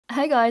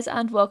Hey guys,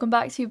 and welcome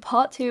back to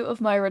part 2 of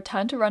my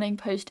return to running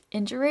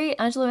post-injury.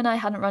 Angela and I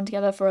hadn't run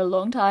together for a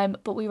long time,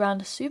 but we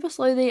ran super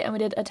slowly and we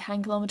did a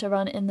 10 km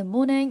run in the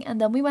morning,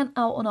 and then we went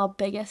out on our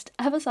biggest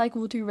ever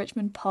cycle to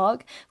Richmond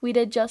Park. We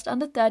did just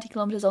under 30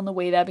 kilometers on the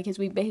way there because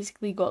we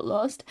basically got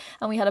lost,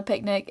 and we had a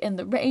picnic in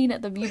the rain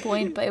at the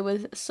viewpoint, but it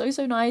was so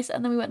nice.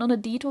 And then we went on a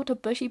detour to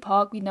Bushy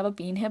Park. We'd never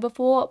been here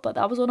before, but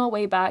that was on our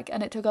way back,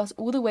 and it took us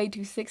all the way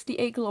to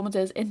 68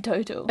 kilometers in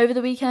total. Over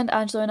the weekend,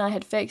 Angela and I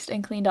had fixed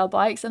and cleaned our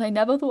bikes, and I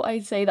never thought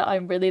I'd say that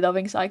I'm really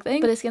loving cycling,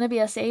 but it's going to be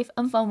a safe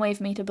and fun way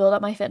for me to build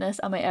up my fitness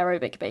and my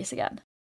aerobic base again.